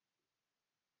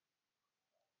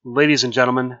Ladies and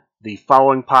gentlemen, the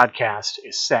following podcast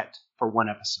is set for one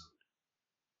episode.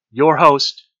 Your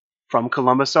host from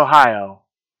Columbus, Ohio,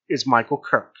 is Michael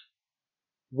Kirk.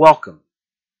 Welcome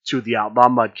to the Outlaw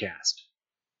Mudcast.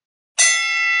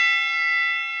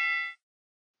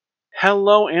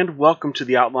 Hello and welcome to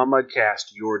the Outlaw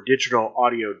Mudcast, your digital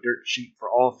audio dirt sheet for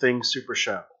all things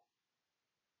Supershow.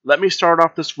 Let me start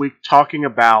off this week talking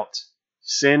about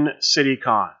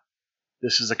CinCityCon.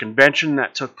 This is a convention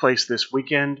that took place this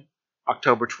weekend,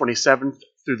 October 27th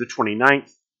through the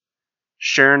 29th.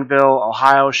 Sharonville,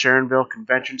 Ohio, Sharonville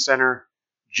Convention Center,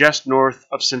 just north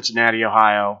of Cincinnati,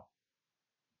 Ohio.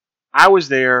 I was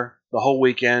there the whole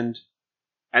weekend,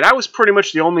 and I was pretty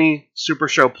much the only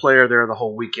Supershow player there the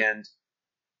whole weekend.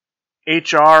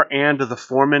 HR and the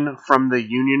foreman from the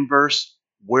Unionverse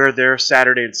were there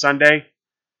Saturday and Sunday,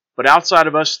 but outside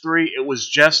of us three, it was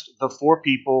just the four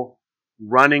people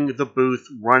running the booth,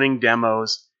 running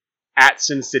demos at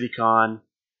CinCityCon: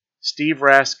 Steve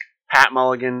Resk, Pat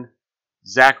Mulligan,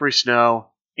 Zachary Snow,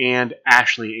 and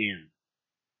Ashley Ann.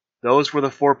 Those were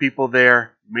the four people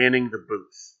there manning the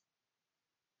booth.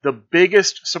 The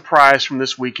biggest surprise from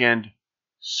this weekend,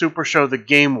 Supershow the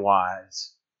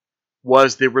game-wise,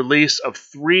 was the release of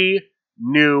 3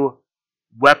 new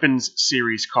Weapons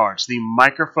Series cards. The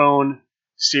Microphone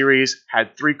Series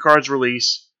had 3 cards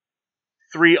released,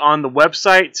 3 on the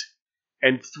website,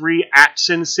 and 3 at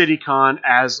CinCityCon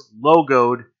as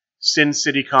logoed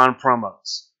CinCityCon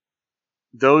promos.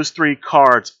 Those 3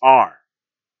 cards are,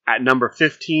 at number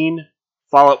 15,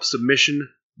 Follow-Up Submission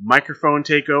Microphone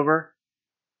Takeover.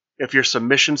 If your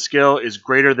submission skill is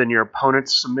greater than your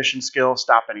opponent's submission skill,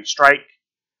 stop any strike.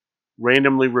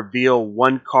 Randomly reveal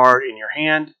 1 card in your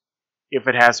hand. If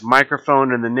it has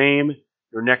microphone in the name,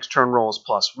 your next turn roll is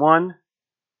 +1.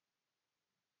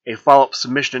 A follow-up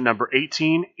submission at number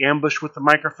 18, Ambush with the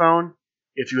Microphone.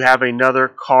 If you have another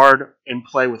card in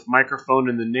play with microphone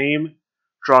in the name,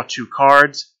 draw 2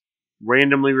 cards.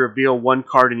 Randomly reveal 1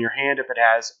 card in your hand. If it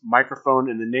has microphone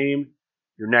in the name,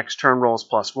 your next turn roll is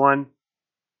 +1.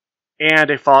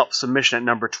 And a follow-up submission at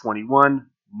number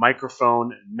 21,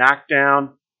 Microphone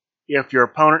Knockdown. If your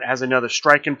opponent has another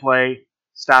strike in play,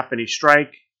 stop any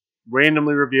strike.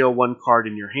 Randomly reveal 1 card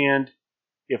in your hand.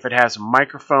 If it has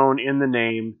microphone in the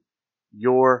name,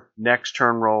 your next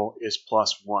turn roll is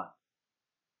 +1.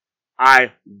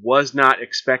 I was not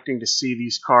expecting to see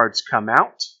these cards come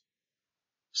out,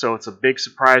 so it's a big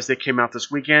surprise they came out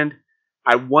this weekend.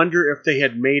 I wonder if they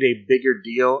had made a bigger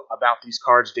deal about these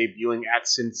cards debuting at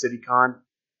CinCityCon,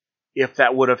 if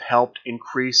that would have helped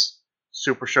increase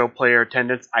Supershow player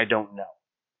attendance. I don't know.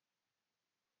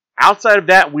 Outside of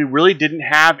that, we really didn't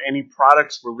have any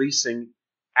products releasing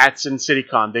at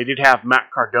CinCityCon. They did have Matt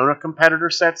Cardona competitor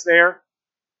sets there.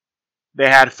 They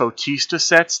had Fotista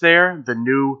sets there, the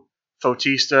new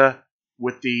Fotista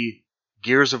with the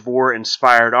Gears of War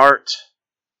inspired art.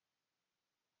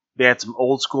 They had some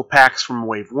old school packs from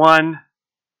Wave 1.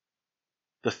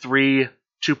 The 3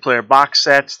 2-player box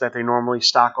sets that they normally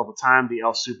stock all the time. The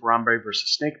El Superhombre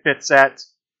vs. Snake Pit set.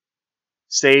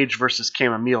 Sage vs.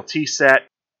 Chamomile Tea set.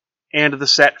 And the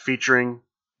set featuring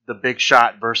the Big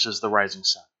Shot versus the Rising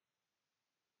Sun.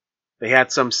 They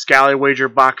had some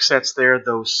Scallywager box sets there.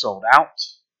 Those sold out.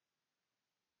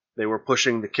 They were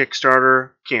pushing the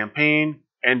Kickstarter campaign,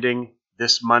 ending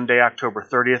this Monday, October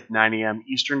 30th, 9 a.m.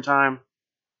 Eastern Time.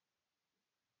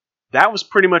 That was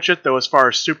pretty much it, though, as far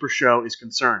as Supershow is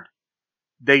concerned.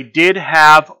 They did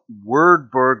have Word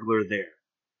Burglar there.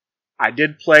 I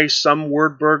did play some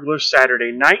Word Burglar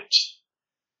Saturday night.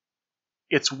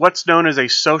 It's what's known as a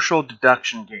social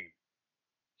deduction game.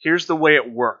 Here's the way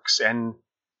it works, and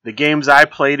the games I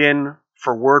played in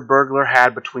for Word Burglar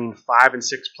had between 5 and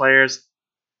 6 players.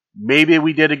 Maybe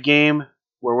we did a game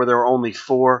where there were only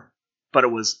 4, but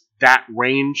it was that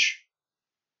range.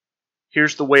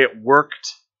 Here's the way it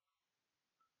worked.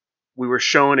 We were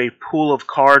shown a pool of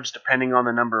cards depending on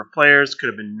the number of players. Could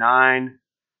have been 9,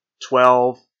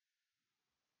 12.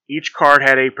 Each card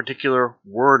had a particular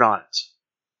word on it.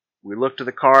 We looked at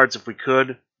the cards if we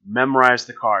could, memorize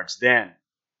the cards.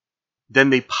 Then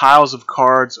the piles of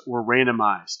cards were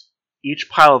randomized. Each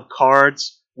pile of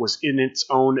cards was in its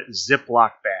own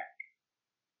Ziploc bag.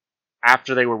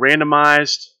 After they were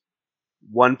randomized,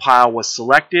 1 pile was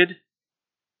selected.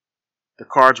 The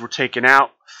cards were taken out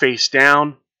face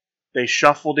down. They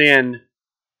shuffled in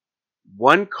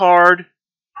 1 card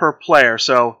per player.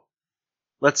 So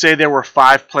let's say there were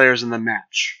 5 players in the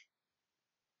match.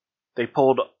 They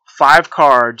pulled 5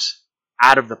 cards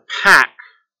out of the pack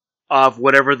of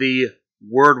whatever the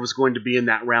word was going to be in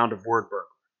that round of Word Burglar.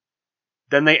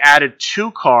 Then they added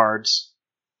 2 cards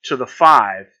to the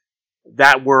 5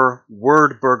 that were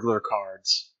word burglar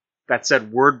cards that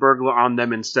said word burglar on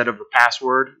them instead of the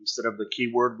password, instead of the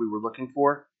keyword we were looking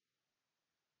for.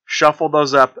 Shuffled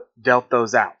those up, dealt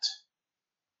those out.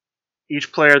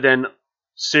 Each player then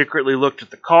secretly looked at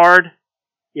the card.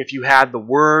 If you had the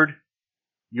word,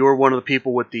 you were one of the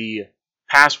people with the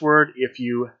password. If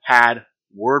you had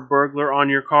word burglar on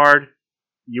your card,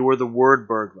 you were the word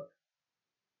burglar.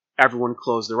 Everyone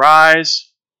closed their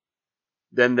eyes.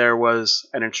 Then there was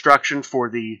an instruction for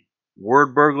the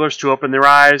word burglars to open their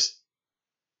eyes,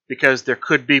 because there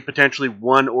could be potentially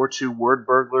one or two word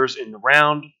burglars in the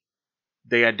round.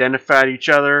 They identified each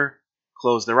other,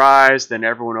 closed their eyes, then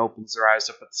everyone opens their eyes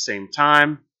up at the same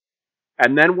time.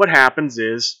 And then what happens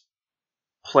is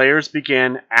players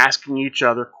begin asking each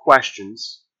other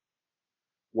questions.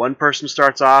 One person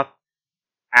starts off,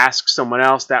 asks someone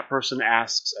else, that person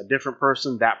asks a different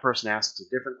person, that person asks a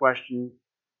different question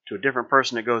to a different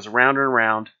person. It goes around and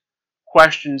around.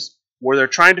 Questions where they're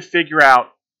trying to figure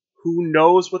out who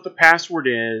knows what the password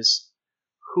is,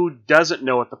 who doesn't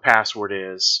know what the password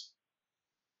is.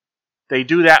 They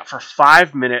do that for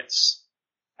 5 minutes.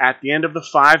 At the end of the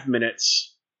 5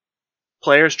 minutes,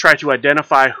 players try to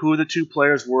identify who the two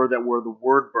players were that were the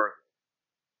word burglar.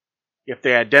 If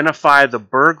they identify the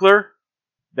burglar,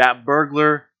 that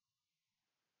burglar,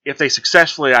 if they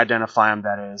successfully identify him,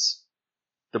 that is,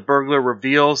 the burglar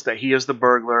reveals that he is the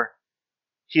burglar.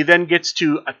 He then gets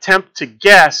to attempt to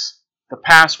guess the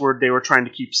password they were trying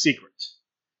to keep secret.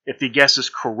 If he guesses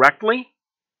correctly,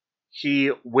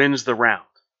 he wins the round.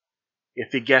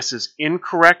 If he guesses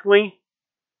incorrectly,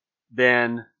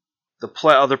 then the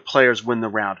other players win the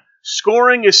round.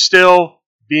 Scoring is still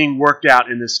being worked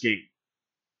out in this game.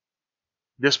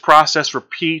 This process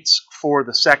repeats for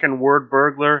the second word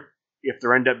burglar. If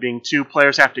there end up being two,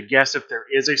 players have to guess if there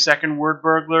is a second word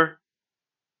burglar.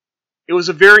 It was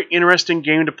a very interesting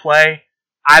game to play.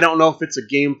 I don't know if it's a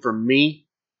game for me.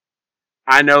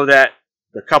 I know that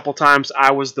the couple times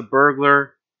I was the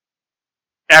burglar,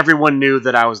 everyone knew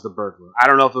that I was the burglar. I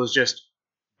don't know if it was just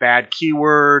bad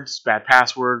keywords, bad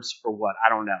passwords, or what. I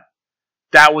don't know.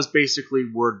 That was basically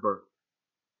word burglar.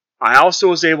 I also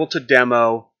was able to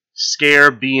demo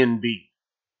Scare B&B.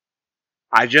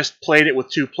 I just played it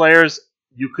with 2 players.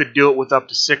 You could do it with up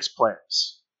to 6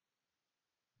 players.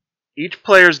 Each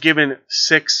player is given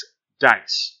 6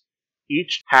 dice.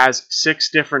 Each has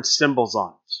 6 different symbols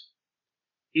on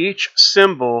it. Each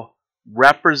symbol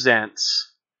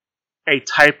represents a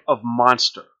type of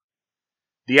monster.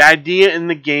 The idea in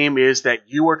the game is that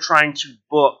you are trying to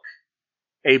book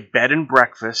a bed and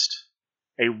breakfast,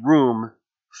 a room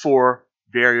for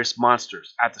various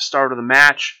monsters. At the start of the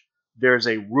match, there's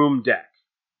a room deck.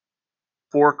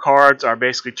 4 cards are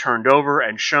basically turned over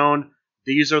and shown.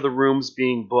 These are the rooms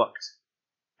being booked.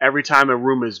 Every time a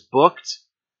room is booked,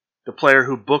 the player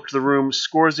who booked the room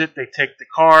scores it. They take the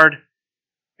card.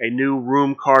 A new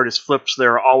room card is flipped, so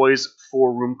there are always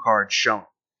 4 room cards shown.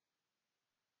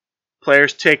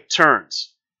 Players take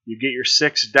turns. You get your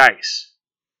 6 dice.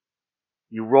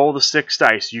 You roll the 6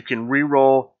 dice. You can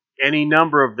re-roll any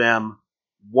number of them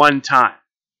 1 time.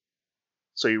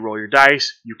 So you roll your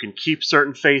dice. You can keep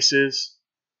certain faces.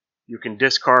 You can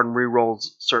discard and re-roll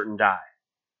certain die.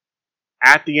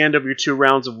 At the end of your 2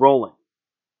 rounds of rolling,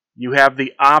 you have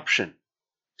the option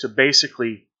to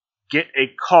basically get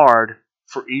a card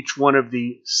for each one of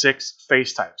the 6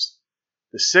 face types.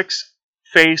 The 6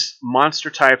 face monster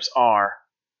types are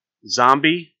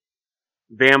zombie,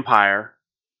 vampire,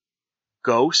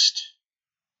 ghost,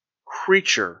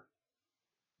 creature,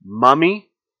 mummy,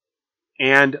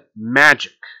 and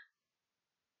magic.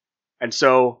 And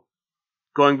so,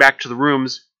 going back to the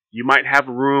rooms, you might have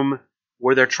a room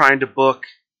where they're trying to book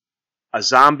a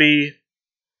zombie,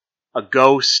 a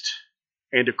ghost,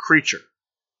 and a creature.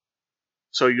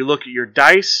 So you look at your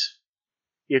dice.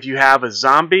 If you have a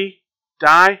zombie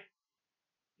die,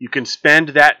 you can spend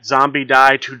that zombie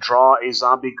die to draw a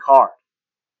zombie card.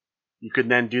 You can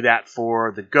then do that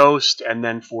for the ghost and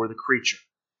then for the creature.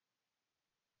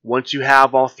 Once you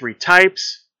have all 3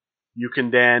 types, you can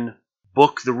then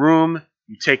book the room.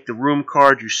 You take the room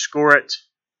card, you score it.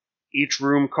 Each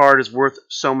room card is worth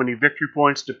so many victory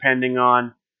points depending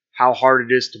on how hard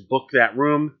it is to book that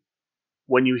room.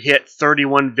 When you hit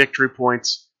 31 victory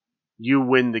points, you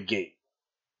win the game.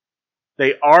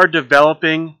 They are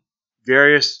developing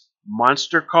various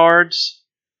monster cards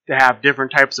to have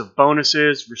different types of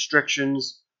bonuses,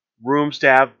 restrictions, rooms to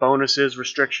have bonuses,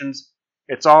 restrictions.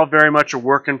 It's all very much a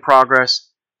work in progress,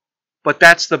 but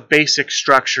that's the basic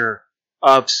structure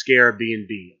of Scare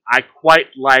B&B. I quite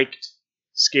liked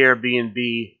Scare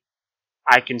B&B.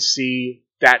 I can see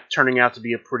that turning out to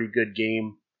be a pretty good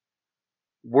game.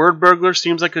 Word Burglar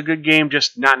seems like a good game,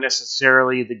 just not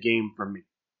necessarily the game for me.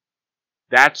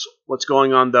 That's what's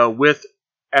going on, though, with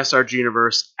SRG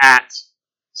Universe at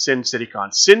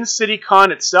CinCityCon.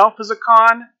 CinCityCon itself is a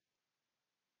con.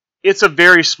 It's a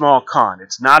very small con.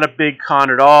 It's not a big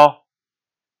con at all.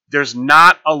 There's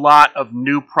not a lot of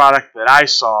new product that I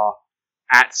saw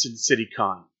at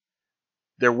CinCityCon.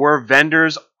 There were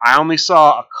vendors. I only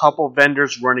saw a couple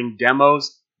vendors running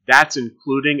demos. That's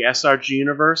including SRG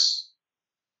Universe.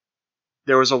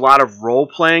 There was a lot of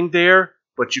role-playing there,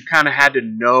 but you kind of had to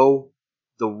know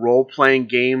the role-playing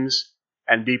games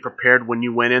and be prepared when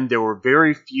you went in. There were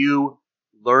very few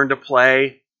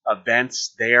learn-to-play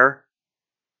events there.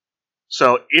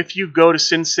 So if you go to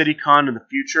CinCityCon in the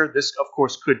future, this, of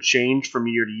course, could change from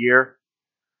year to year.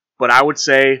 But I would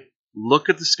say look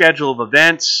at the schedule of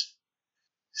events,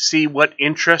 see what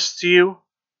interests you,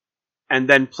 and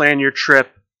then plan your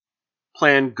trip,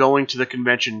 plan going to the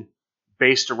convention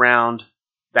based around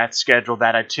that schedule,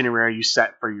 that itinerary you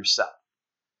set for yourself.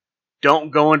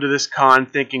 Don't go into this con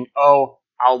thinking, oh,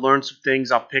 I'll learn some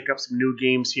things, I'll pick up some new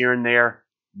games here and there.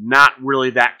 Not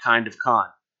really that kind of con.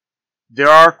 There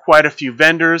are quite a few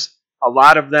vendors. A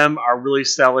lot of them are really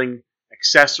selling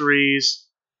accessories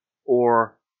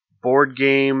or board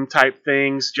game type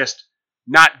things, just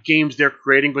not games they're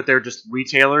creating, but they're just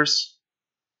retailers.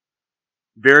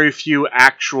 Very few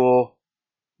actual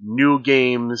new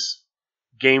games,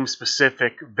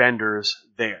 game-specific vendors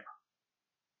there.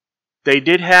 They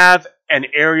did have an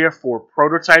area for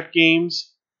prototype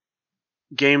games,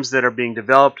 games that are being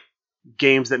developed,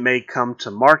 games that may come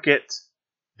to market.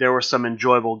 There were some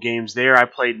enjoyable games there. I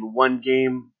played one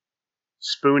game,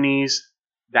 Spoonies,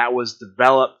 that was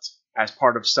developed as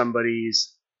part of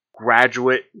somebody's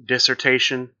graduate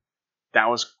dissertation. That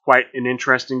was quite an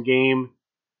interesting game.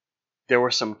 There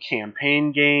were some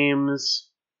campaign games,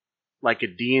 like a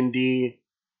D&D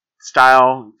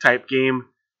style type game.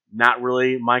 Not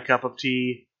really my cup of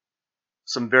tea.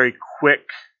 Some very quick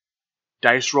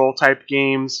dice roll type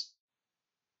games.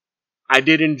 I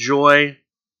did enjoy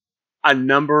a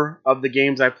number of the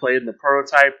games I played in the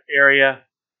prototype area.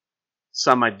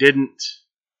 Some I didn't.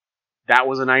 That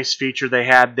was a nice feature they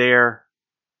had there.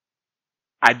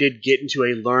 I did get into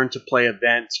a learn to play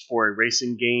event for a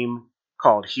racing game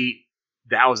called Heat.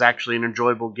 That was actually an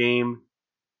enjoyable game.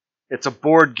 It's a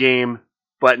board game,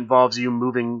 but involves you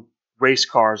moving race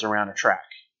cars around a track.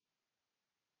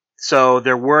 So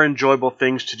there were enjoyable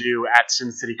things to do at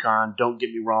CinCityCon, don't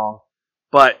get me wrong.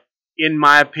 But in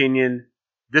my opinion,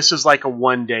 this is like a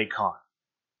one-day con.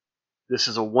 This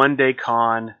is a one-day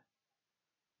con.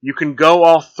 You can go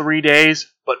all 3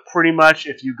 days, but pretty much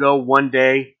if you go one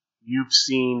day, you've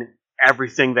seen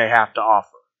everything they have to offer.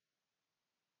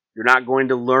 You're not going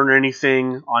to learn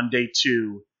anything on day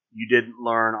 2 you didn't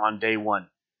learn on day 1.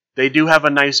 They do have a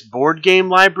nice board game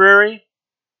library.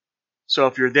 So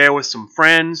if you're there with some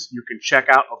friends, you can check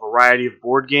out a variety of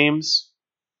board games.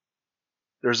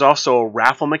 There's also a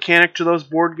raffle mechanic to those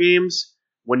board games.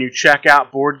 When you check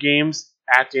out board games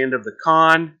at the end of the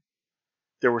con,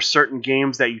 there were certain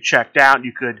games that you checked out.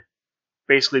 You could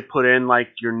basically put in like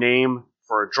your name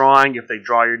for a drawing. If they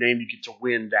draw your name, you get to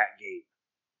win that game.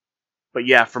 But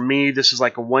yeah, for me, this is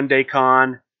like a one-day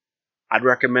con. I'd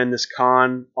recommend this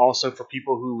con also for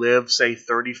people who live, say,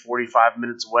 30, 45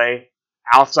 minutes away.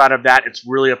 Outside of that, it's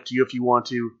really up to you if you want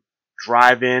to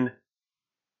drive in.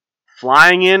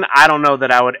 Flying in, I don't know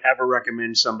that I would ever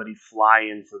recommend somebody fly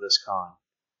in for this con.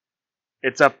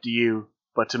 It's up to you,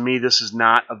 but to me, this is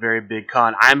not a very big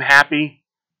con. I'm happy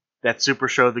that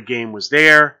Supershow the game was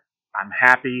there. I'm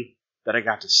happy that I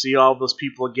got to see all those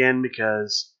people again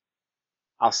because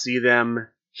I'll see them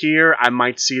here. I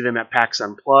might see them at PAX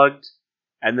Unplugged.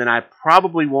 And then I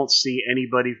probably won't see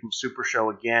anybody from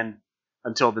Supershow again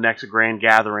until the next grand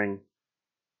gathering,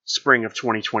 spring of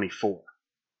 2024.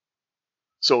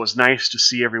 So it was nice to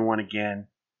see everyone again.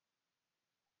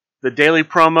 The daily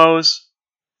promos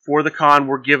for the con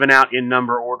were given out in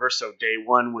number order. So day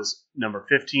 1 was number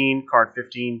 15, card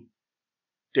 15.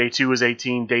 Day 2 was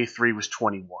 18. Day 3 was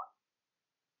 21.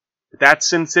 But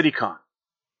that's CinCityCon.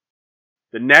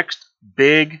 The next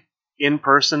big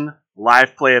in-person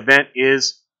live play event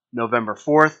is November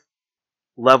 4th.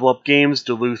 Level Up Games,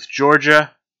 Duluth,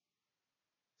 Georgia.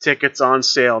 Tickets on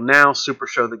sale now,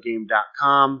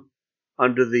 supershowthegame.com.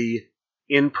 Under the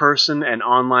in-person and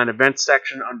online event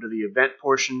section, under the event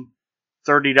portion,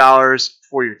 $30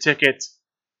 for your ticket.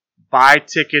 Buy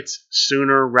tickets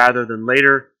sooner rather than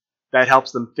later. That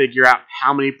helps them figure out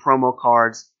how many promo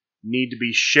cards need to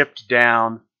be shipped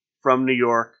down from New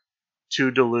York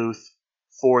to Duluth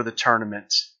for the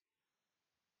tournament.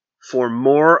 For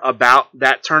more about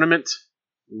that tournament,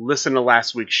 listen to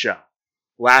last week's show.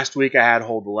 Last week I had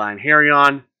Hold the Line Harry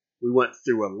on. We went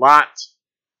through a lot.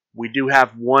 We do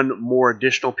have one more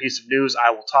additional piece of news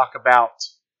I will talk about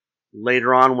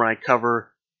later on when I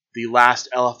cover the last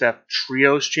LFF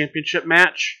Trios Championship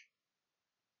match.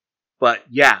 But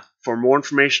yeah, for more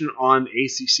information on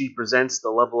ACC Presents the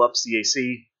Level Up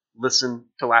CAC, listen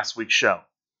to last week's show.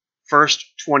 First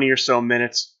 20 or so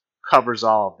minutes covers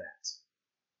all of that.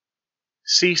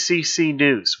 CCC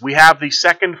News. We have the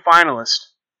second finalist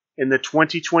in the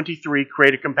 2023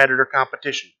 Create a Competitor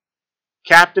competition.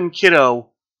 Captain Kiddo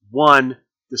won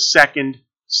the second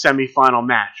semifinal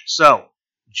match. So,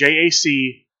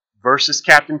 JAC versus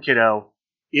Captain Kiddo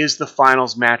is the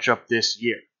finals matchup this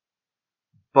year.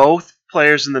 Both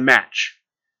players in the match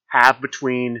have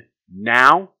between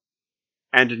now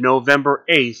and November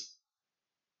 8th,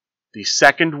 the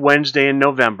second Wednesday in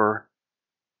November,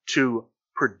 to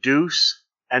produce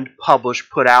and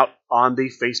put out on the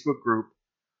Facebook group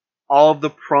all of the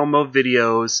promo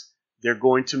videos they're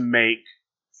going to make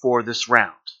for this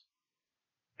round.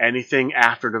 Anything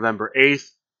after November 8th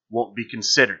won't be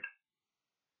considered.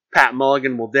 Pat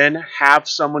Mulligan will then have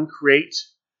someone create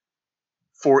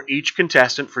for each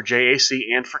contestant, for JAC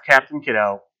and for Captain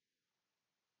Kiddo,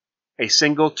 a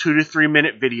single 2 to 3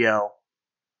 minute video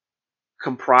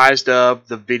comprised of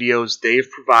the videos they've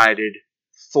provided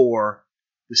for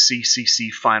the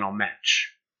CCC final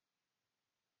match.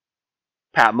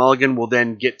 Pat Mulligan will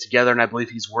then get together, and I believe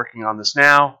he's working on this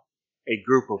now, a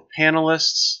group of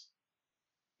panelists.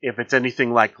 If it's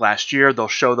anything like last year, they'll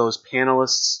show those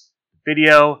panelists the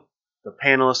video. The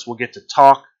panelists will get to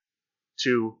talk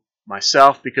to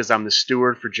myself because I'm the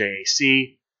steward for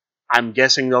JAC. I'm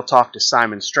guessing they'll talk to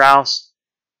Simon Strauss.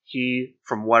 He,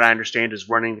 from what I understand, is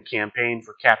running the campaign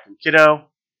for Captain Kiddo.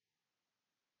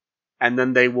 And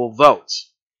then they will vote.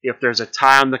 If there's a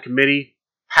tie on the committee,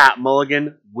 Pat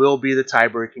Mulligan will be the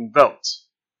tie-breaking vote.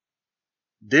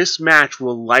 This match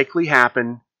will likely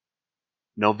happen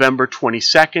November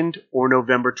 22nd or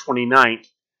November 29th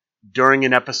during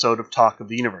an episode of Talk of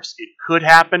the Universe. It could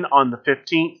happen on the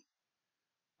 15th,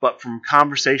 but from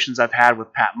conversations I've had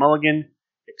with Pat Mulligan,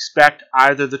 expect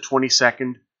either the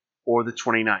 22nd or the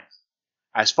 29th.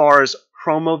 As far as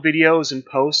promo videos and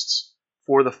posts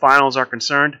for the finals are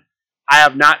concerned, I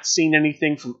have not seen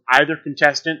anything from either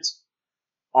contestant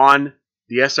on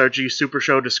the SRG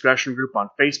Supershow discussion group on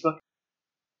Facebook.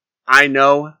 I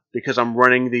know, because I'm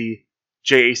running the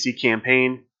JAC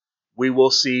campaign, we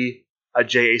will see a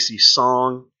JAC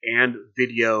song and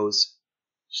videos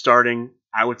starting,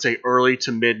 I would say, early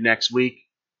to mid next week.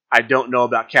 I don't know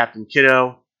about Captain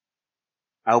Kiddo.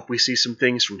 I hope we see some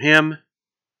things from him.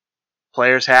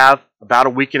 Players have about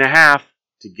a week and a half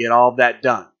to get all of that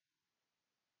done.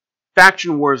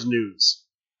 Faction Wars news.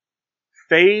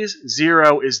 Phase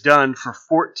 0 is done for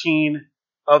 14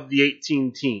 of the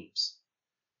 18 teams.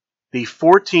 The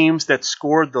 4 teams that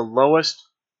scored the lowest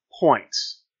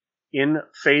points in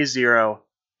Phase 0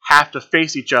 have to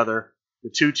face each other. The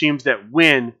 2 teams that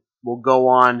win will go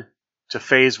on to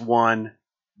Phase 1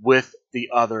 with the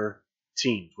other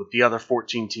teams, with the other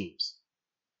 14 teams.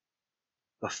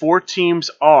 The 4 teams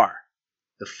are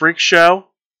the Freak Show,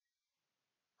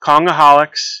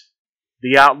 Kongaholics,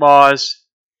 the Outlaws,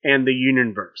 and the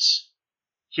Universe.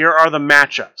 Here are the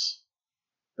matchups.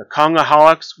 The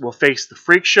Kongaholics will face the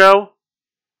Freak Show,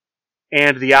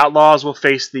 and the Outlaws will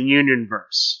face the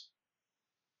Universe.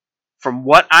 From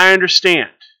what I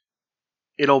understand,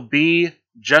 it'll be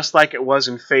just like it was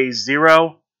in Phase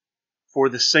 0 for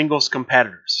the singles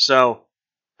competitors. So,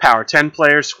 Power 10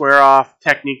 players square off,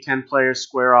 Technique 10 players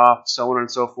square off, so on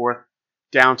and so forth,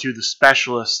 down to the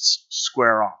specialists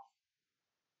square off.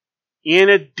 In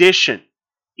addition,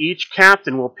 each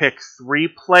captain will pick 3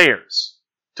 players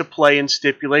to play in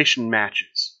stipulation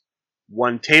matches.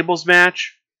 1 tables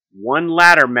match, 1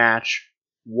 ladder match,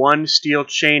 1 steel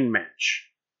chain match.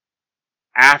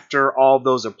 After all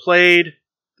those are played,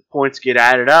 the points get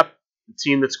added up. The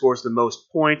team that scores the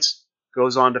most points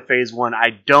goes on to Phase 1.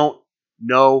 I don't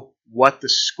know what the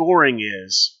scoring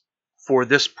is for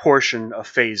this portion of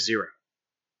Phase 0.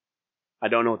 I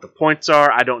don't know what the points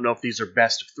are. I don't know if these are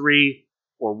best of 3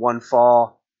 or 1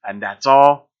 fall, and that's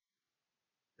all.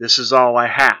 This is all I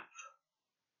have.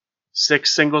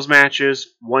 6 singles matches,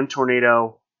 1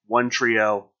 tornado, 1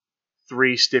 trio,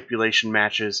 3 stipulation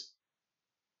matches.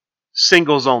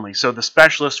 Singles only, so the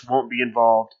specialists won't be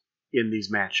involved in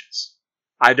these matches.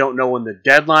 I don't know when the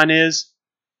deadline is.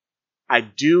 I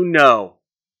do know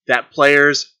that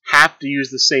players have to use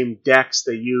the same decks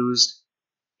they used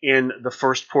in the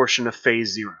first portion of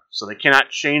Phase 0. So they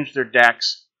cannot change their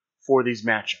decks for these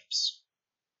matchups.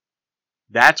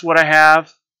 That's what I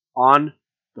have on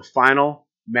the final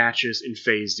matches in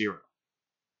Phase 0.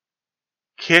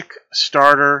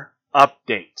 Kickstarter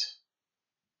update.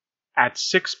 At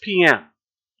 6 p.m.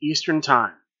 Eastern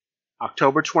Time,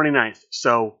 October 29th,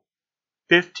 so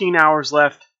 15 hours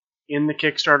left in the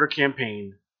Kickstarter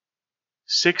campaign,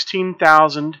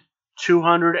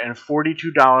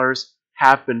 $16,242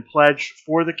 have been pledged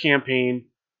for the campaign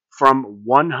from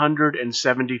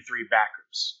 173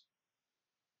 backers.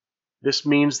 This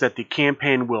means that the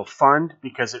campaign will fund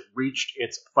because it reached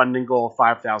its funding goal of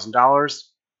 $5,000.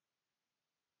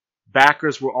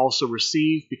 Backers will also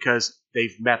receive because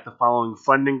they've met the following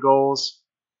funding goals: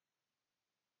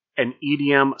 an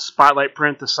EDM spotlight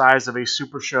print the size of a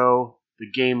Supershow the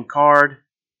Game card,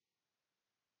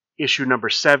 issue number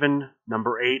 7,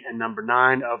 number 8, and number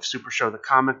 9 of Supershow the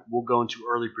Comic will go into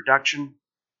early production.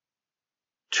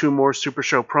 2 more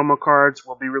Supershow promo cards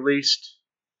will be released.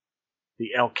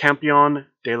 The El Campeón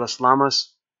de las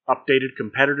Lamas updated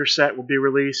competitor set will be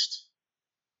released.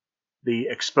 The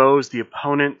Expose the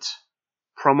Opponent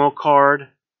promo card,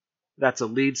 that's a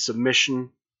lead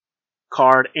submission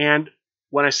card, and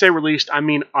when I say released, I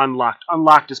mean unlocked.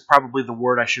 Unlocked is probably the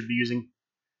word I should be using.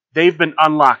 They've been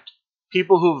unlocked.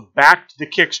 People who have backed the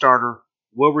Kickstarter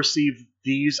will receive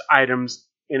these items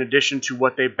in addition to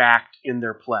what they backed in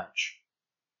their pledge.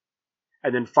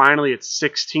 And then finally, it's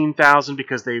 $16,000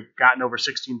 because they've gotten over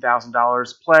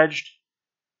 $16,000 pledged.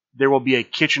 There will be a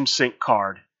kitchen sink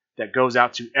card that goes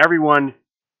out to everyone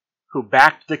who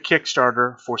backed the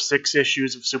Kickstarter for 6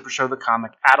 issues of Supershow the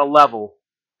Comic at a level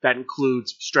that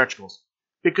includes stretch goals.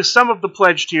 Because some of the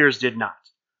pledge tiers did not,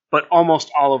 but almost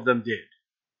all of them did.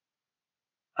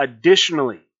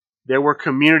 Additionally, there were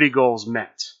community goals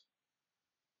met.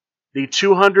 The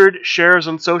 200 shares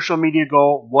on social media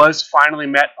goal was finally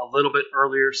met a little bit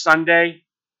earlier Sunday.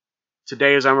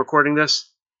 Today, as I'm recording this,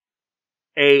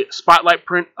 a spotlight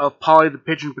print of Polly the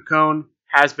Pigeon Picone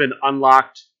has been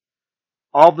unlocked.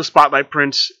 All the spotlight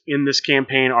prints in this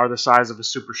campaign are the size of a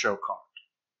Supershow card.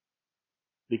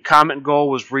 The comment goal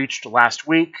was reached last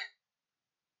week.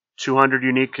 200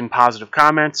 unique and positive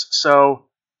comments, so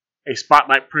a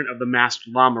spotlight print of the Masked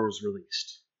Llama was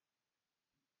released.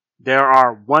 There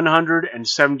are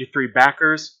 173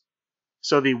 backers,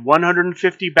 so the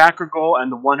 150 backer goal and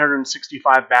the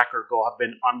 165 backer goal have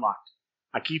been unlocked.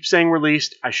 I keep saying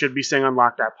released, I should be saying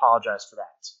unlocked, I apologize for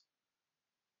that.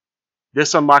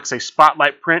 This unlocks a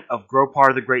spotlight print of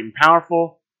Gropar the Great and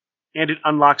Powerful, and it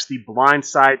unlocks the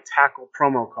Blindside Tackle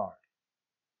promo card.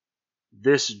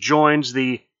 This joins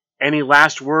the Any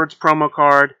Last Words promo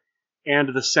card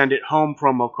and the Send It Home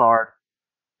promo card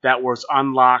that was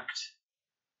unlocked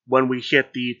when we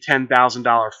hit the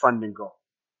 $10,000 funding goal.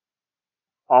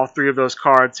 All 3 of those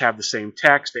cards have the same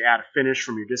text. They add a finish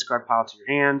from your discard pile to your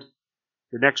hand.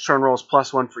 Your next turn roll is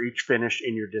 +1 for each finish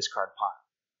in your discard pile.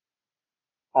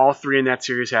 All 3 in that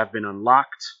series have been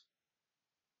unlocked.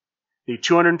 The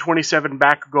 227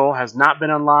 backer goal has not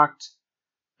been unlocked.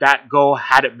 That goal,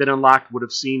 had it been unlocked, would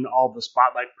have seen all the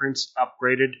spotlight prints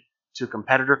upgraded to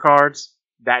competitor cards.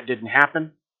 That didn't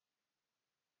happen.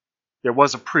 There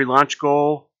was a pre-launch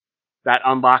goal that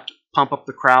unlocked Pump Up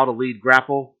the Crowd, a lead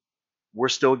grapple. We're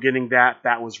still getting that.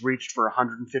 That was reached for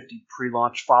 150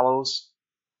 pre-launch follows.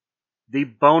 The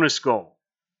bonus goal.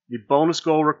 The bonus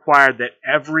goal required that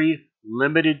every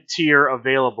limited tier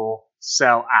available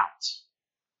sell out.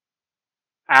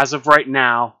 As of right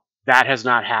now, that has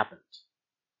not happened.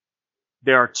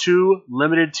 There are 2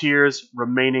 limited tiers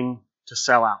remaining to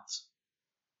sell out.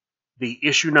 The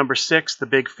issue number 6, the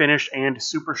Big Finish and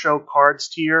Supershow cards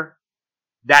tier,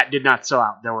 that did not sell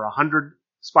out. There were 100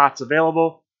 spots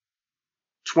available,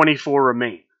 24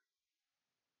 remain.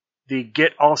 The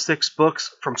Get All 6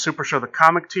 Books from Supershow the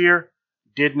Comic tier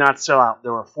did not sell out.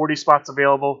 There were 40 spots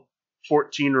available,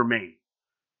 14 remain.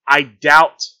 I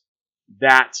doubt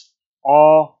that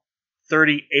all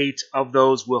 38 of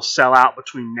those will sell out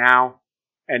between now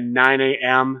and 9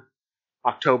 a.m.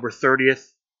 October 30th.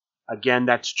 Again,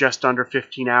 that's just under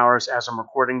 15 hours as I'm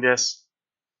recording this.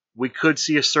 We could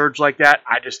see a surge like that.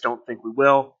 I just don't think we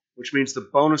will, which means the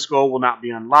bonus goal will not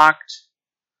be unlocked.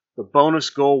 The bonus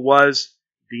goal was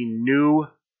the new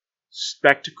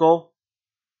spectacle,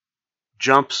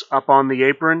 Jumps Up on the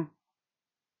Apron,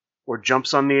 or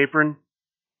Jumps on the Apron.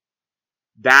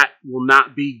 That will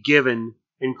not be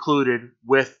included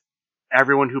with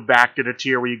everyone who backed at a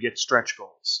tier where you get stretch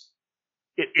goals.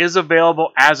 It is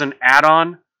available as an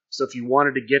add-on, so if you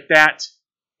wanted to get that,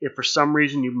 if for some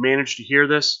reason you managed to hear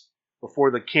this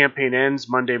before the campaign ends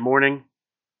Monday morning,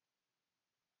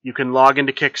 you can log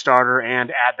into Kickstarter and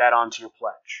add that onto your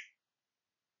pledge.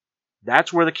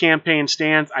 That's where the campaign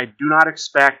stands. I do not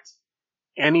expect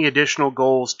any additional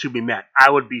goals to be met. I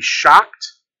would be shocked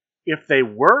if they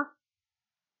were,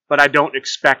 but I don't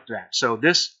expect that. So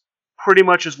this pretty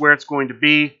much is where it's going to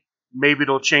be. Maybe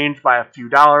it'll change by a few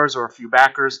dollars or a few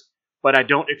backers, but I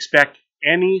don't expect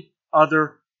any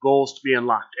other goals to be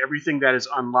unlocked. Everything that is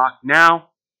unlocked now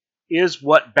is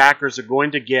what backers are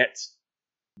going to get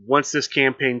once this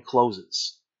campaign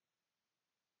closes.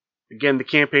 Again, the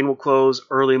campaign will close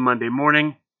early Monday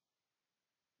morning.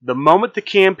 The moment the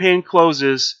campaign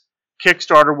closes,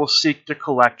 Kickstarter will seek to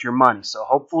collect your money. So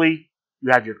hopefully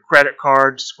you have your credit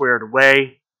card squared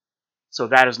away, so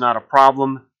that is not a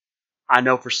problem. I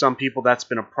know for some people that's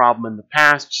been a problem in the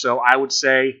past, so I would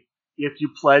say if you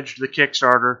pledged the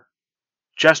Kickstarter,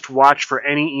 just watch for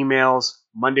any emails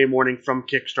Monday morning from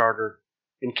Kickstarter.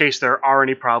 In case there are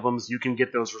any problems, you can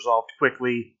get those resolved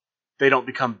quickly. They don't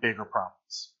become bigger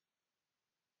problems.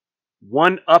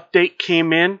 One update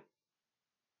came in.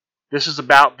 This is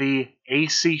about the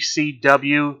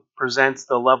ACCW presents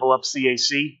the Level Up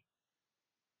CAC.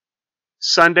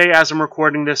 Sunday, as I'm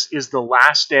recording this, is the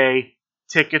last day.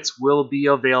 Tickets will be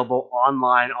available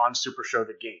online on Supershow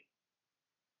the Game.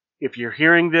 If you're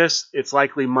hearing this, it's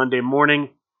likely Monday morning.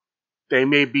 They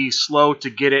may be slow to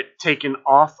get it taken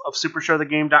off of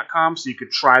supershowthegame.com, so you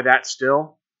could try that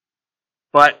still.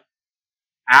 But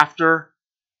after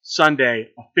Sunday,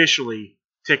 officially,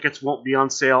 tickets won't be on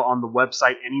sale on the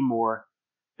website anymore.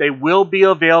 They will be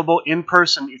available in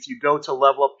person if you go to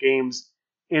Level Up Games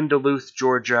in Duluth,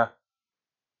 Georgia,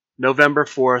 November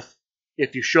 4th.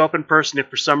 If you show up in person, if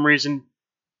for some reason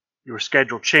your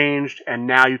schedule changed and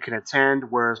now you can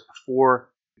attend, whereas before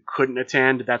you couldn't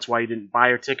attend, that's why you didn't buy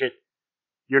your ticket,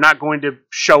 you're not going to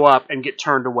show up and get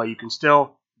turned away. You can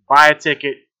still buy a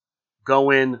ticket,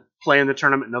 go in, play in the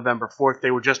tournament November 4th.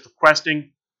 They were just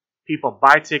requesting people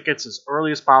buy tickets as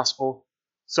early as possible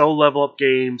so Level Up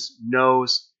Games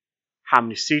knows how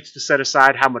many seats to set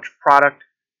aside, how much product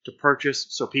to purchase,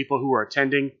 so people who are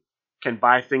attending can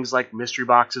buy things like mystery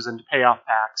boxes and payoff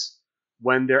packs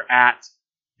when they're at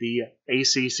the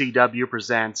ACCW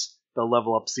Presents the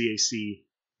Level Up CAC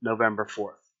November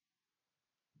 4th.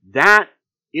 That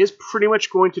is pretty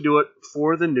much going to do it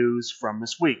for the news from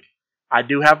this week. I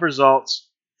do have results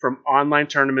from online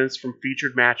tournaments, from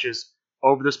featured matches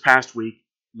over this past week.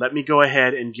 Let me go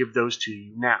ahead and give those to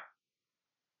you now.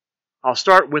 I'll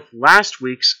start with last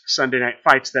week's Sunday Night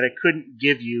Fights that I couldn't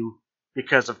give you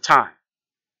because of time.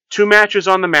 2 matches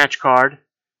on the match card.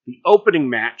 The opening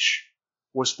match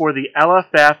was for the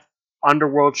LFF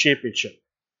Underworld Championship.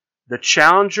 The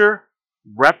challenger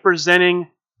representing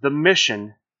the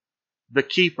mission, the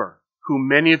Keeper, who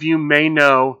many of you may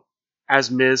know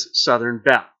as Ms. Southern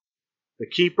Belle. The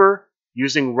Keeper,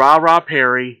 using Rah Rah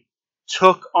Perry,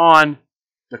 took on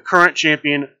the current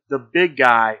champion, the big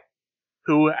guy,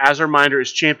 who, as a reminder,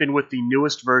 is championed with the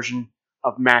newest version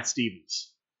of Matt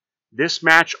Stevens. This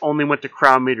match only went to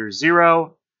crowd meter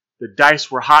 0. The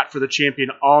dice were hot for the champion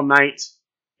all night,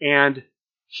 and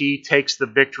he takes the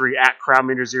victory at crowd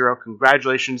meter 0.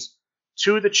 Congratulations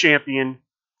to the champion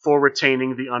for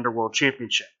retaining the Underworld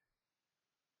Championship.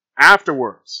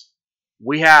 Afterwards,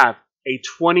 we have a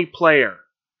 20-player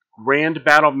grand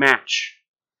battle match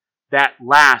that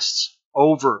lasts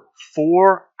over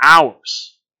 4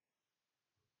 hours.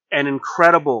 An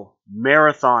incredible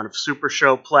marathon of Super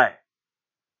Show play.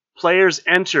 Players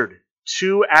entered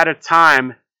 2 at a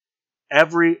time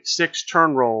every 6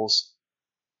 turn rolls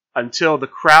until the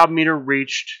crowd meter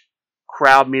reached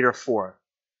crowd meter 4.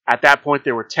 At that point,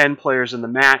 there were 10 players in the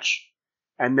match,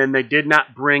 and then they did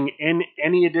not bring in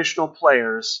any additional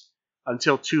players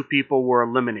until 2 people were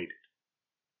eliminated.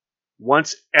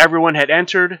 Once everyone had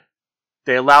entered,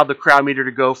 they allowed the crowd meter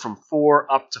to go from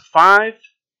 4 up to 5,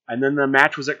 and then the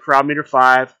match was at crowd meter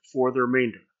 5 for the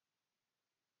remainder.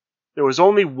 There was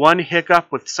only one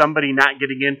hiccup with somebody not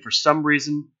getting in for some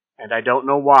reason, and I don't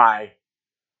know why.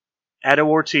 Edo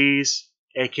Ortiz,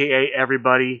 a.k.a.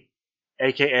 Everybody,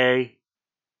 a.k.a.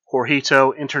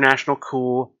 Jorgito International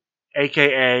Cool,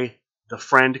 a.k.a. the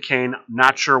friend Kane.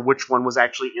 Not sure which one was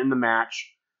actually in the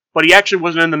match, but he actually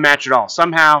wasn't in the match at all.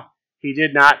 Somehow, he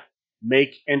did not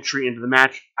make entry into the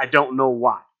match. I don't know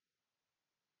why.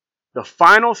 The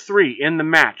final 3 in the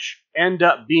match end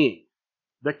up being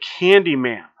the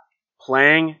Candyman,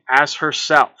 playing as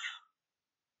herself,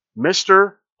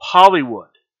 Mr. Hollywood,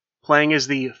 playing as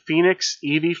the Phoenix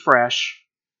Evie Fresh,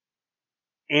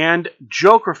 and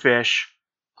Jokerfish,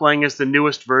 playing as the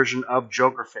newest version of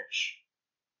Jokerfish.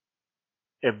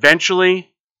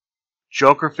 Eventually,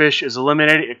 Jokerfish is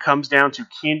eliminated. It comes down to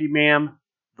Candyman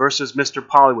versus Mr.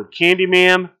 Hollywood.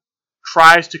 Candyman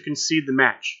tries to concede the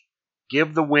match,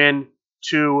 give the win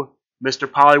to Mr.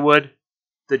 Hollywood.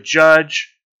 the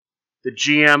judge, the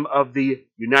GM of the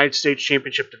United States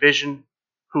Championship Division,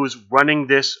 who is running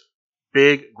this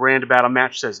big grand battle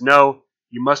match, says no,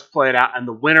 you must play it out, and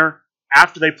the winner,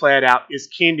 after they play it out, is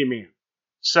Candyman.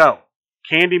 So,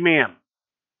 Candyman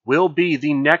will be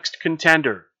the next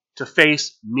contender to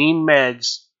face Mean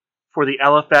Megs for the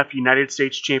LFF United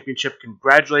States Championship.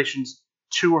 Congratulations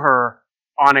to her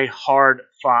on a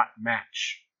hard-fought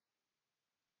match.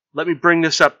 Let me bring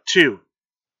this up too.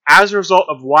 As a result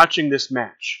of watching this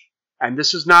match, and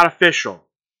this is not official,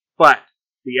 but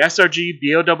the SRG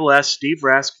BOSS Steve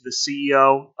Resk, the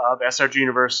CEO of SRG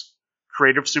Universe,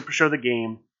 creator of Supershow the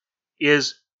Game,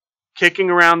 is kicking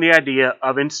around the idea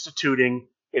of instituting,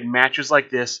 in matches like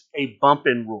this, a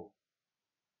bump-in rule.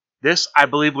 This, I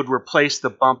believe, would replace the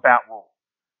bump-out rule.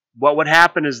 What would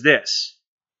happen is this.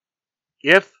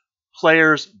 If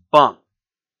players bump,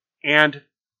 and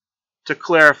to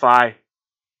clarify,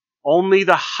 only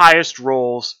the highest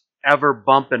rolls ever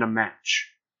bump in a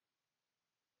match.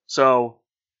 So,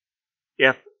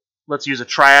 if, let's use a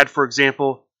triad for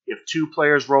example, if two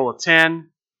players roll a 10,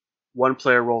 one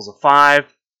player rolls a 5,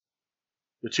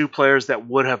 the two players that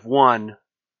would have won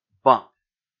bump.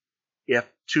 If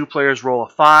two players roll a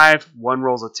 5, one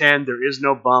rolls a 10, there is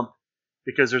no bump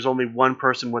because there's only one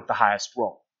person with the highest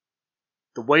roll.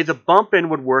 The way the bump in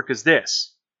would work is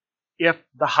this. If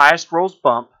the highest rolls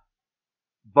bump,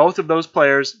 both of those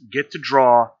players get to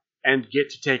draw and get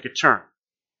to take a turn.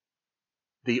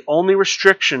 The only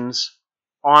restrictions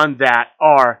on that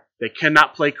are they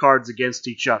cannot play cards against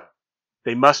each other.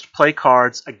 They must play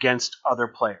cards against other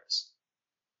players.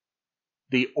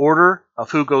 The order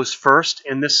of who goes first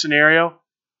in this scenario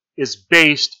is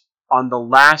based on the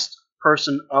last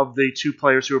person of the two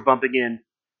players who are bumping in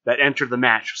that enter the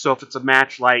match. So if it's a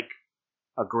match like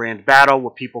a grand battle where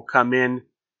people come in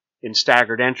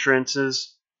staggered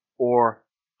entrances, or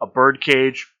a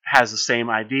birdcage has the same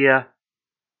idea,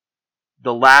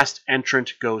 the last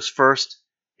entrant goes first.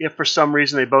 If for some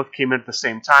reason they both came in at the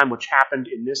same time, which happened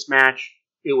in this match,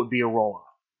 it would be a roll-off.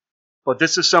 But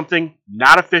this is something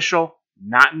not official,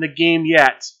 not in the game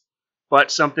yet, but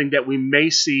something that we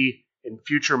may see in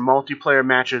future multiplayer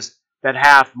matches that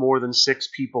have more than 6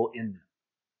 people in them.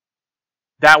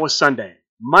 That was Sunday.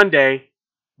 Monday,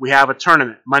 we have a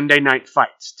tournament, Monday Night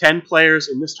Fights. 10 players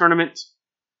in this tournament,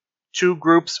 2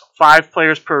 groups, 5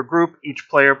 players per group. Each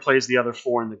player plays the other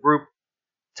 4 in the group.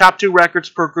 Top 2 records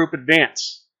per group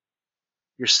advance.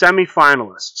 Your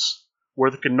semifinalists were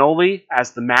the Cannoli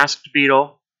as the Masked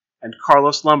Beetle and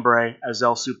Carlos Lumbre as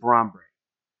El Superhombre.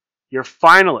 Your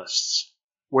finalists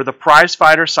were the prize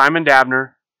fighter Simon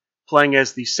Dabner, playing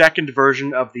as the second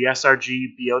version of the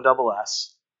SRG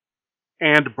BOSS,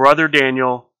 and Brother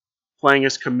Daniel, playing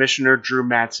as Commissioner Drew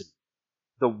Madsen.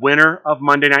 The winner of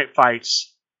Monday Night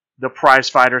Fights, the prize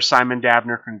fighter Simon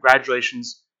Dabner.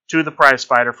 Congratulations to the prize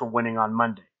fighter for winning on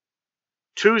Monday.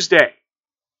 Tuesday,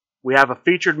 we have a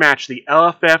featured match, the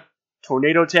LFF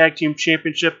Tornado Tag Team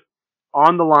Championship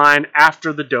on the line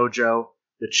after the dojo.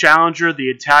 The challenger, the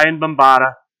Italian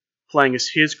Bombata, playing as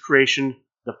his creation,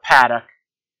 the Paddock.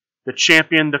 The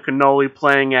champion, the Cannoli,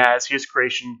 playing as his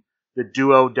creation, the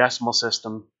Duo Decimal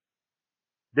System.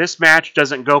 This match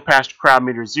doesn't go past crowd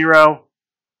meter 0.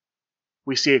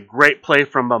 We see a great play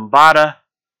from Bombata,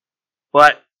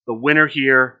 but the winner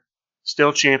here,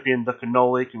 still champion, the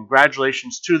Cannoli.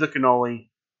 Congratulations to the Cannoli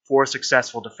for a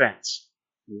successful defense.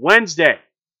 Wednesday,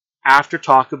 after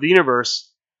Talk of the Universe,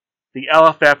 the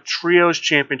LFF Trios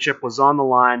Championship was on the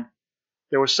line.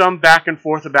 There was some back and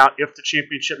forth about if the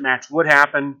championship match would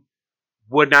happen,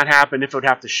 would not happen, if it would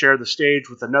have to share the stage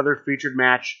with another featured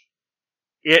match.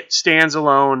 It stands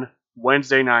alone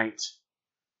Wednesday night.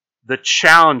 The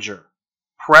challenger,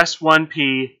 Press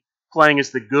 1P, playing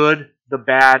as the Good, the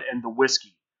Bad, and the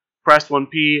Whiskey. Press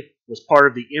 1P was part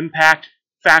of the Impact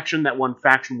faction that won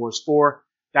Faction Wars 4.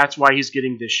 That's why he's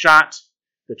getting this shot.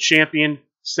 The champion,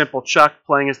 Simple Chuck,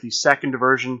 playing as the second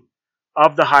version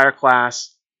of the higher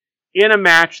class. In a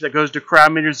match that goes to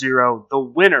crowd meter 0, the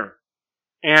winner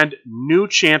and new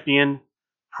champion,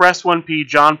 Press 1P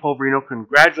John Polverino.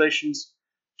 Congratulations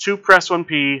to Press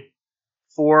 1P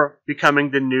for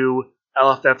becoming the new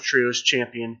LFF Trios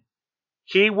champion.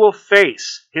 He will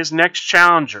face his next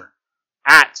challenger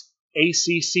at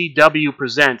ACCW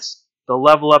Presents the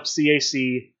Level Up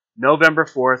CAC November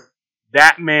 4th.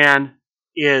 That man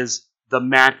is the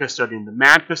Mad Custodian. The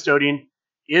Mad Custodian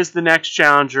is the next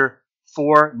challenger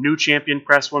for new champion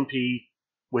Press 1P,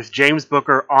 with James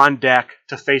Booker on deck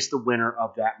to face the winner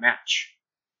of that match.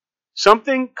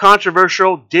 Something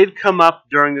controversial did come up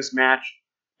during this match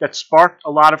that sparked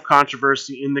a lot of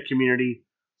controversy in the community,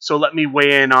 so let me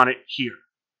weigh in on it here.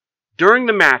 During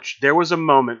the match, there was a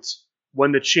moment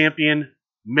when the champion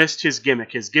missed his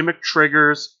gimmick. His gimmick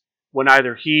triggers when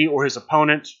either he or his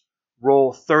opponent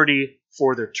roll 30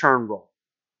 for their turn roll.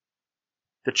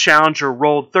 The challenger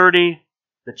rolled 30.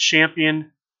 The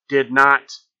champion did not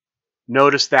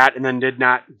notice that and then did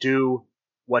not do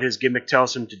what his gimmick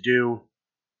tells him to do.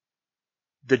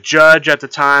 The judge at the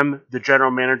time, the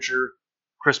general manager,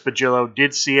 Chris Pagillo,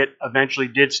 did see it, eventually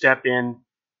did step in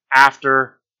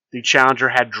after the challenger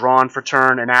had drawn for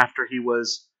turn and after he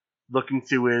was looking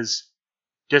through his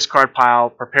discard pile,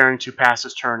 preparing to pass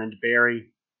his turn into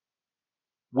Barry.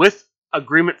 With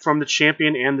agreement from the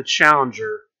champion and the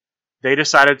challenger, they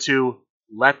decided to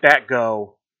let that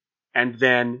go and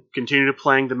then continue to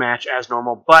playing the match as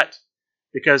normal. But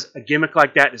because a gimmick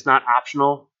like that is not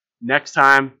optional, next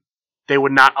time they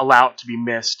would not allow it to be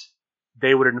missed.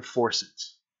 They would enforce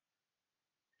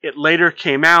it. It later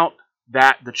came out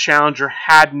that the challenger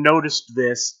had noticed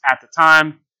this at the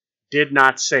time, did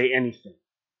not say anything.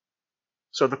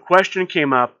 So the question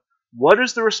came up, what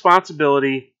is the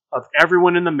responsibility of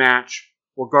everyone in the match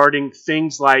regarding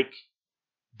things like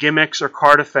gimmicks or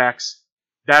card effects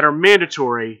that are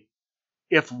mandatory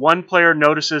if one player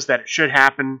notices that it should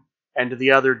happen and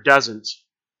the other doesn't?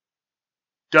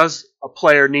 Does a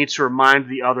player need to remind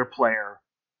the other player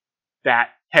that,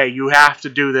 hey, you have to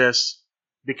do this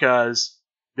because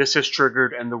this is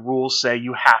triggered and the rules say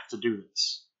you have to do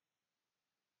this?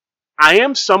 I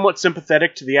am somewhat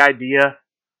sympathetic to the idea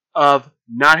of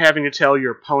not having to tell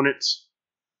your opponents,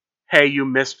 hey, you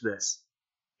missed this.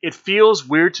 It feels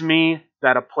weird to me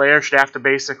that a player should have to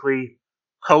basically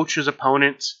coach his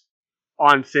opponent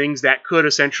on things that could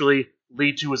essentially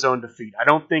lead to his own defeat. I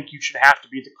don't think you should have to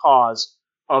be the cause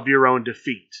of your own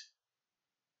defeat.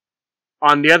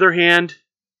 On the other hand,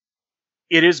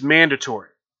 it is mandatory.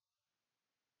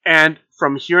 And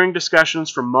from hearing discussions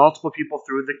from multiple people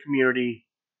through the community,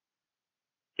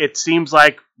 it seems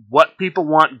like what people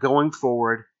want going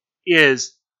forward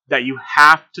is that you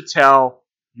have to tell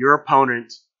your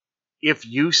opponent if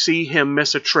you see him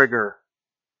miss a trigger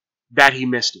that he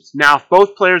missed it. Now, if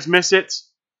both players miss it,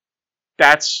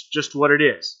 that's just what it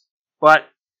is. But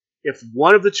if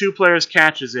one of the two players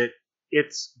catches it,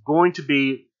 it's going to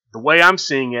be, the way I'm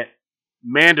seeing it,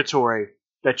 mandatory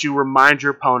that you remind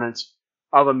your opponent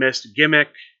of a missed gimmick,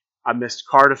 a missed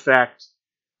card effect.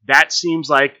 That seems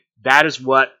like that is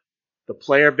what the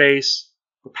player base,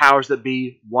 the powers that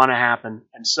be, want to happen.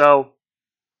 And so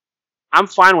I'm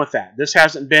fine with that. This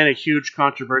hasn't been a huge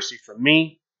controversy for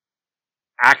me.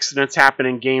 Accidents happen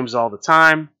in games all the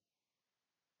time.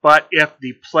 But if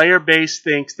the player base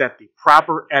thinks that the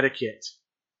proper etiquette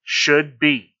should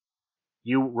be,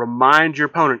 you remind your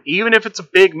opponent, even if it's a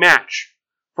big match,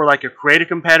 for like a Create a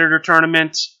Competitor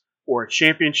tournament or a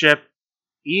championship,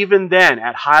 even then,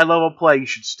 at high level play, you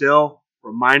should still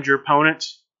remind your opponent,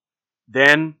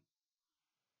 then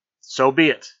so be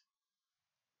it.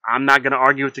 I'm not going to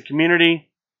argue with the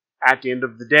community. At the end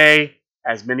of the day,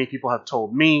 as many people have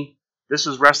told me, this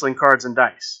is wrestling cards and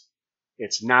dice.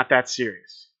 It's not that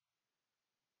serious.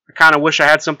 I kind of wish I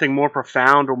had something more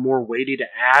profound or more weighty to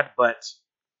add, but,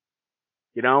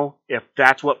 you know, if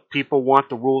that's what people want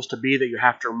the rules to be, that you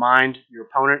have to remind your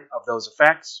opponent of those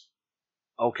effects,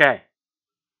 okay.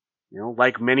 You know,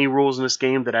 like many rules in this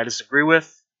game that I disagree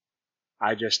with,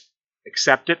 I just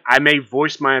accept it. I may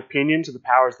voice my opinion to the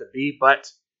powers that be, but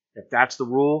if that's the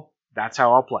rule, that's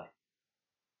how I'll play.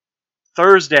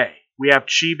 Thursday, we have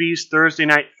Chibi's Thursday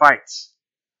Night Fights.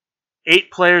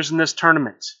 8 players in this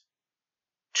tournament.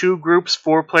 2 groups,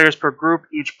 4 players per group.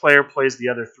 Each player plays the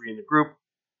other 3 in the group.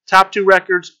 Top 2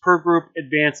 records per group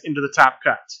advance into the top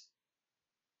cut.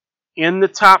 In the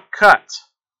top cut,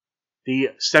 the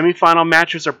semifinal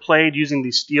matches are played using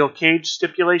the steel cage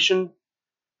stipulation.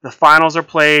 The finals are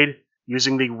played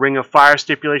using the Ring of Fire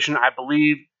stipulation. I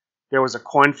believe there was a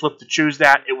coin flip to choose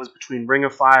that. It was between Ring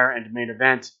of Fire and Main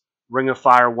Event. Ring of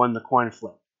Fire won the coin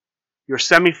flip. Your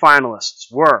semifinalists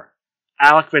were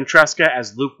Alec Ventresca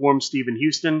as Lukewarm Stephen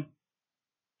Houston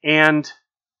and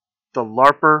the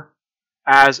LARPer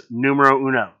as Numero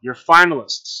Uno. Your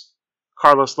finalists,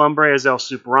 Carlos Lumbre as El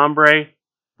Superhombre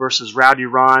versus Rowdy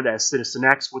Rond as Citizen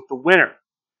X, with the winner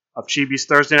of Chibi's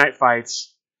Thursday Night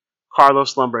Fights,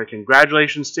 Carlos Lumbre.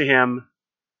 Congratulations to him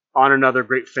on another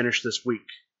great finish this week.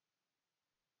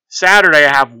 Saturday,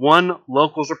 I have one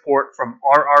locals report from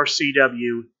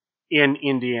RRCW in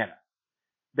Indiana.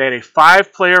 They had a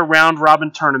 5-player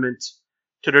round-robin tournament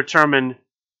to determine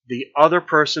the other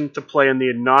person to play in the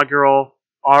inaugural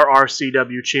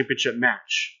RRCW championship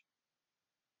match.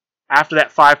 After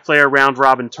that 5-player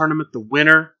round-robin tournament, the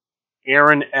winner,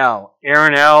 Aaron L.,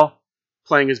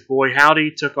 playing his boy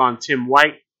Howdy, took on Tim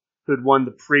White who'd won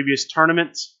the previous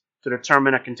tournament to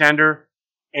determine a contender,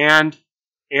 and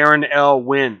Aaron L.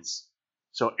 wins.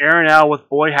 So Aaron L. with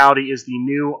Boy Howdy is the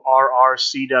new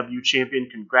RRCW champion.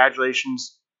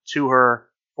 Congratulations to her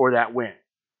for that win.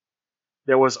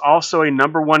 There was also a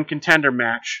number one contender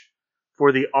match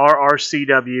for the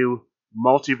RRCW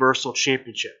Multiversal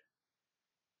Championship.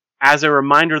 As a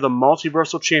reminder, the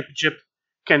Multiversal Championship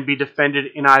can be defended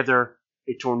in either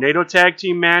a Tornado Tag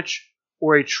Team match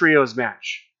or a Trios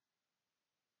match.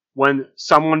 When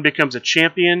someone becomes a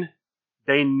champion,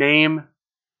 they name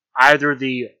either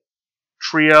the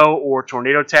Trio or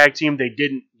Tornado Tag Team they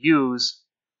didn't use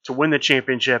to win the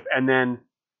championship, and then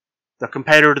the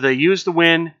competitor they used to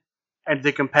win and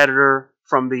the competitor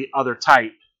from the other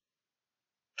type,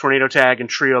 Tornado Tag and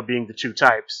Trio being the two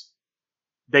types.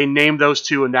 They name those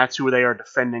two, and that's who they are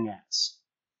defending as.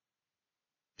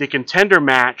 The contender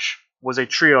match was a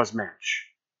trios match.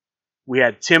 We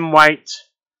had Tim White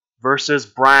versus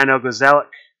Brian Ogozelic.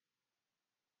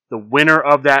 The winner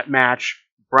of that match,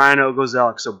 Brian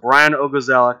Ogozelic. So Brian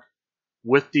Ogozelic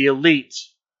with the Elite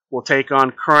will take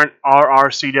on current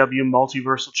RRCW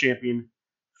Multiversal Champion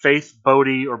Faith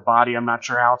Bodie, or Body, I'm not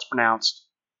sure how it's pronounced,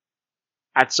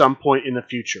 at some point in the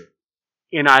future,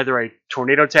 in either a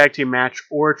Tornado Tag Team match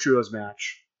or a Trios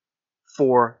match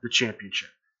for the championship.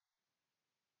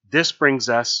 This brings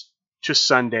us to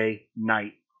Sunday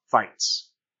Night Fights.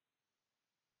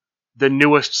 The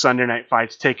newest Sunday Night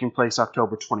Fights taking place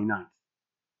October 29th.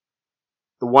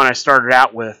 The one I started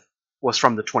out with was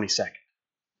from the 22nd.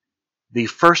 The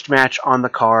first match on the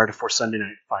card for Sunday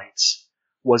Night Fights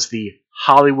was the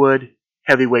Hollywood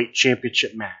Heavyweight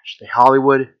Championship match. The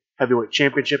Hollywood Heavyweight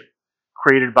Championship,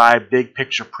 created by Big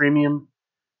Picture Premium.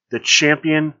 The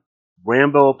champion,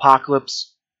 Rambo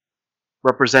Apocalypse,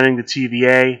 representing the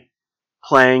TVA,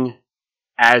 playing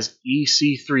as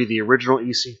EC3, the original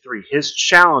EC3. His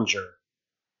challenger,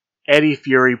 Eddie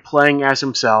Fury, playing as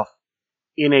himself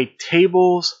in a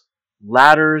tables,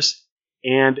 ladders,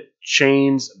 and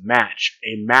chains match.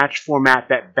 A match format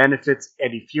that benefits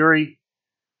Eddie Fury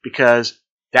because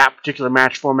that particular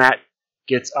match format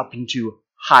gets up into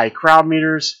high crowd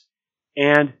meters,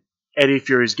 and Eddie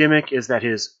Fury's gimmick is that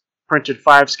his printed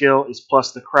 5 skill is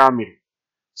plus the crowd meter.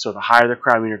 So the higher the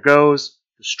crowd meter goes,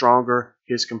 the stronger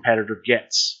his competitor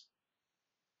gets.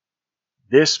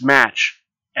 This match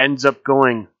ends up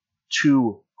going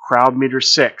to crowd meter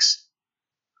 6.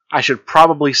 I should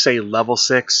probably say level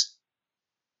 6.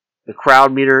 The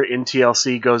crowd meter in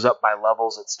TLC goes up by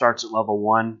levels. It starts at level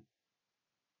 1.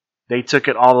 They took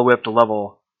it all the way up to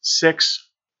level 6,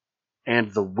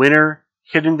 and the winner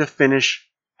hitting the finish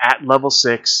at level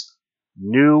 6,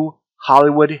 new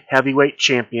Hollywood Heavyweight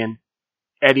Champion,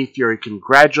 Eddie Fury.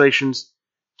 Congratulations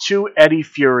to Eddie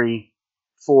Fury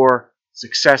for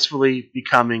successfully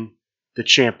becoming the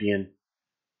champion.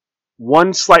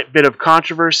 One slight bit of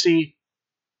controversy.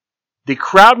 The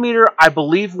crowd meter, I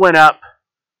believe, went up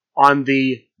on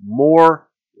the more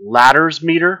ladders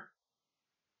meter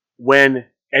when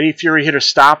Eddie Fury hit a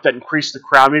stop that increased the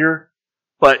crowd meter,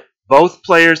 but both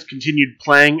players continued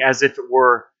playing as if it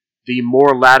were the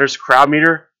more ladders crowd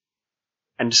meter.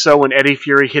 And so when Eddie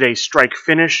Fury hit a strike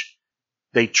finish,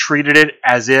 they treated it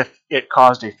as if it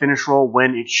caused a finish roll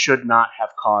when it should not have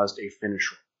caused a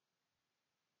finish roll.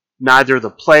 Neither the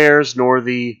players nor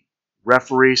the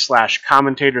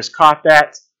referee/commentators caught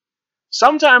that.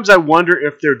 Sometimes I wonder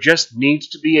if there just needs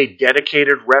to be a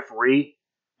dedicated referee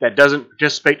that doesn't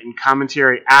participate in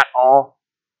commentary at all,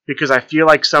 because I feel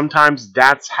like sometimes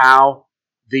that's how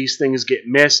these things get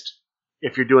missed.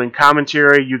 If you're doing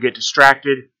commentary, you get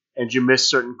distracted and you miss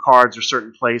certain cards or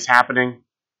certain plays happening.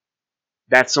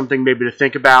 That's something maybe to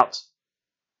think about.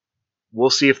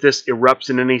 We'll see if this erupts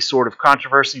in any sort of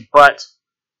controversy, but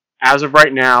as of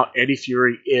right now, Eddie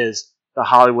Fury is the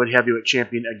Hollywood Heavyweight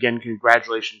Champion. Again,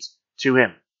 congratulations to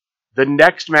him. The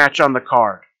next match on the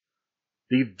card,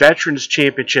 the Veterans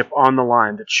Championship on the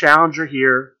line. The challenger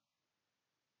here,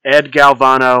 Ed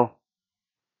Galvano,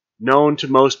 known to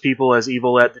most people as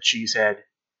Evil Ed the Cheesehead.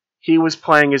 He was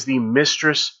playing as the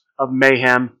Mistress of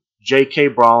Mayhem, J.K.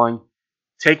 Brawling,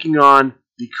 taking on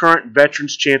the current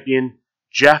Veterans Champion,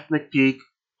 Jeff McPeak,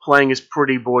 playing as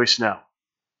Pretty Boy Snow.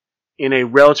 In a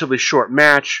relatively short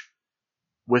match,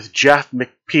 with Jeff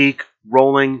McPeak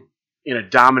rolling in a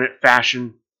dominant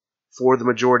fashion for the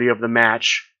majority of the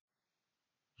match.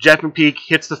 Jeff McPeak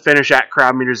hits the finish at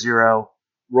crowd meter 0,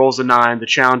 rolls a 9, the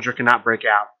challenger cannot break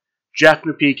out. Jeff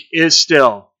McPeak is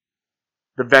still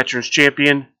the Veterans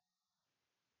Champion.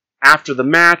 After the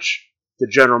match, the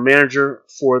general manager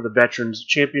for the Veterans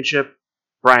Championship,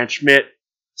 Brian Schmidt,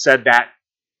 said that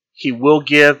he will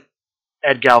give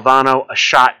Ed Galvano a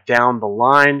shot down the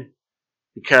line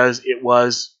because it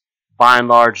was, by and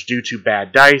large, due to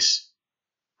bad dice.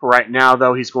 For right now,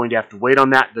 though, he's going to have to wait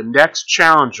on that. The next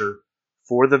challenger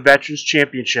for the Veterans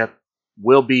Championship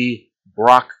will be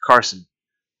Brock Carson.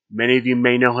 Many of you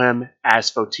may know him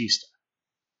as Fotista.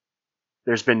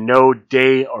 There's been no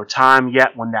day or time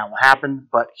yet when that will happen,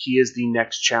 but he is the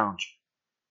next challenger.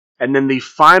 And then the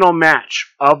final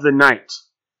match of the night,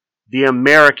 the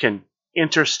American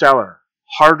Interstellar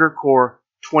Harder Core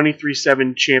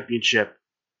 23/7 Championship.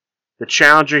 The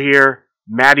challenger here,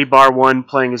 Matty Bar 1,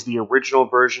 playing as the original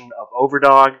version of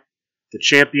Overdog. The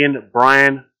champion,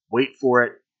 Brian, wait for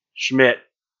it, Schmidt,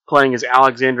 playing as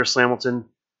Alexander Slamilton.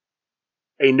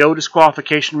 A no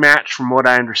disqualification match from what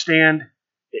I understand.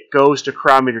 It goes to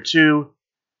crowd meter 2.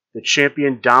 The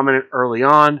champion dominant early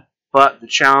on, but the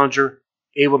challenger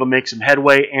able to make some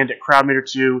headway, and at crowd meter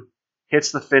 2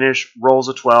 hits the finish, rolls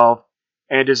a 12,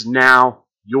 and is now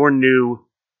your new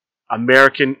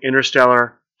American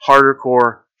Interstellar Harder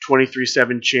Core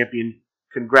 23/7 champion.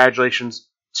 Congratulations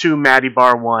to Matty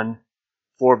Bar 1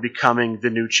 for becoming the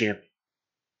new champion.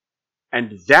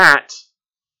 And that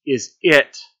is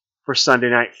it for Sunday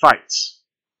Night Fights.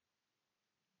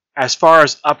 As far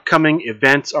as upcoming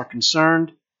events are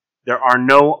concerned, there are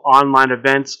no online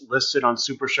events listed on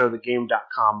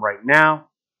supershowthegame.com right now,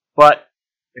 but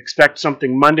expect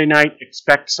something Monday night,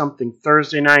 expect something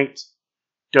Thursday night,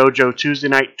 Dojo Tuesday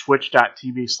night,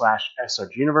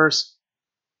 twitch.tv/SRG Universe.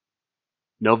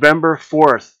 November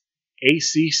 4th,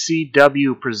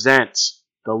 ACCW presents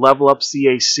the Level Up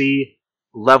CAC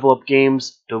Level Up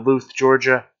Games, Duluth,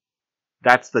 Georgia.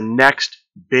 That's the next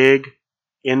big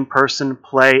in-person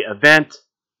play event.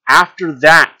 After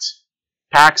that,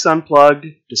 PAX Unplugged,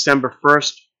 December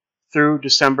 1st through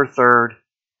December 3rd,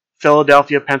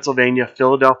 Philadelphia, Pennsylvania,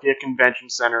 Philadelphia Convention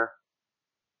Center.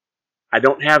 I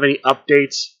don't have any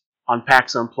updates on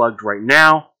PAX Unplugged right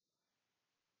now.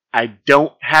 I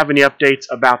don't have any updates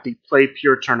about the Play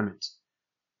Pure tournament.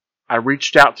 I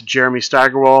reached out to Jeremy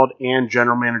Steigerwald and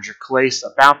General Manager Clace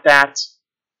about that.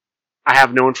 I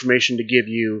have no information to give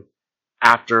you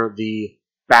after the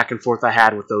back and forth I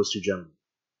had with those two gentlemen.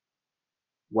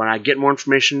 When I get more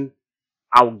information,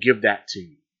 I will give that to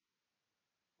you.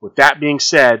 With that being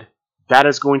said, that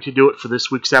is going to do it for this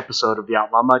week's episode of the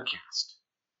Outlaw Mudcast.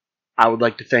 I would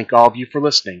like to thank all of you for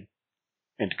listening,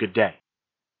 and good day.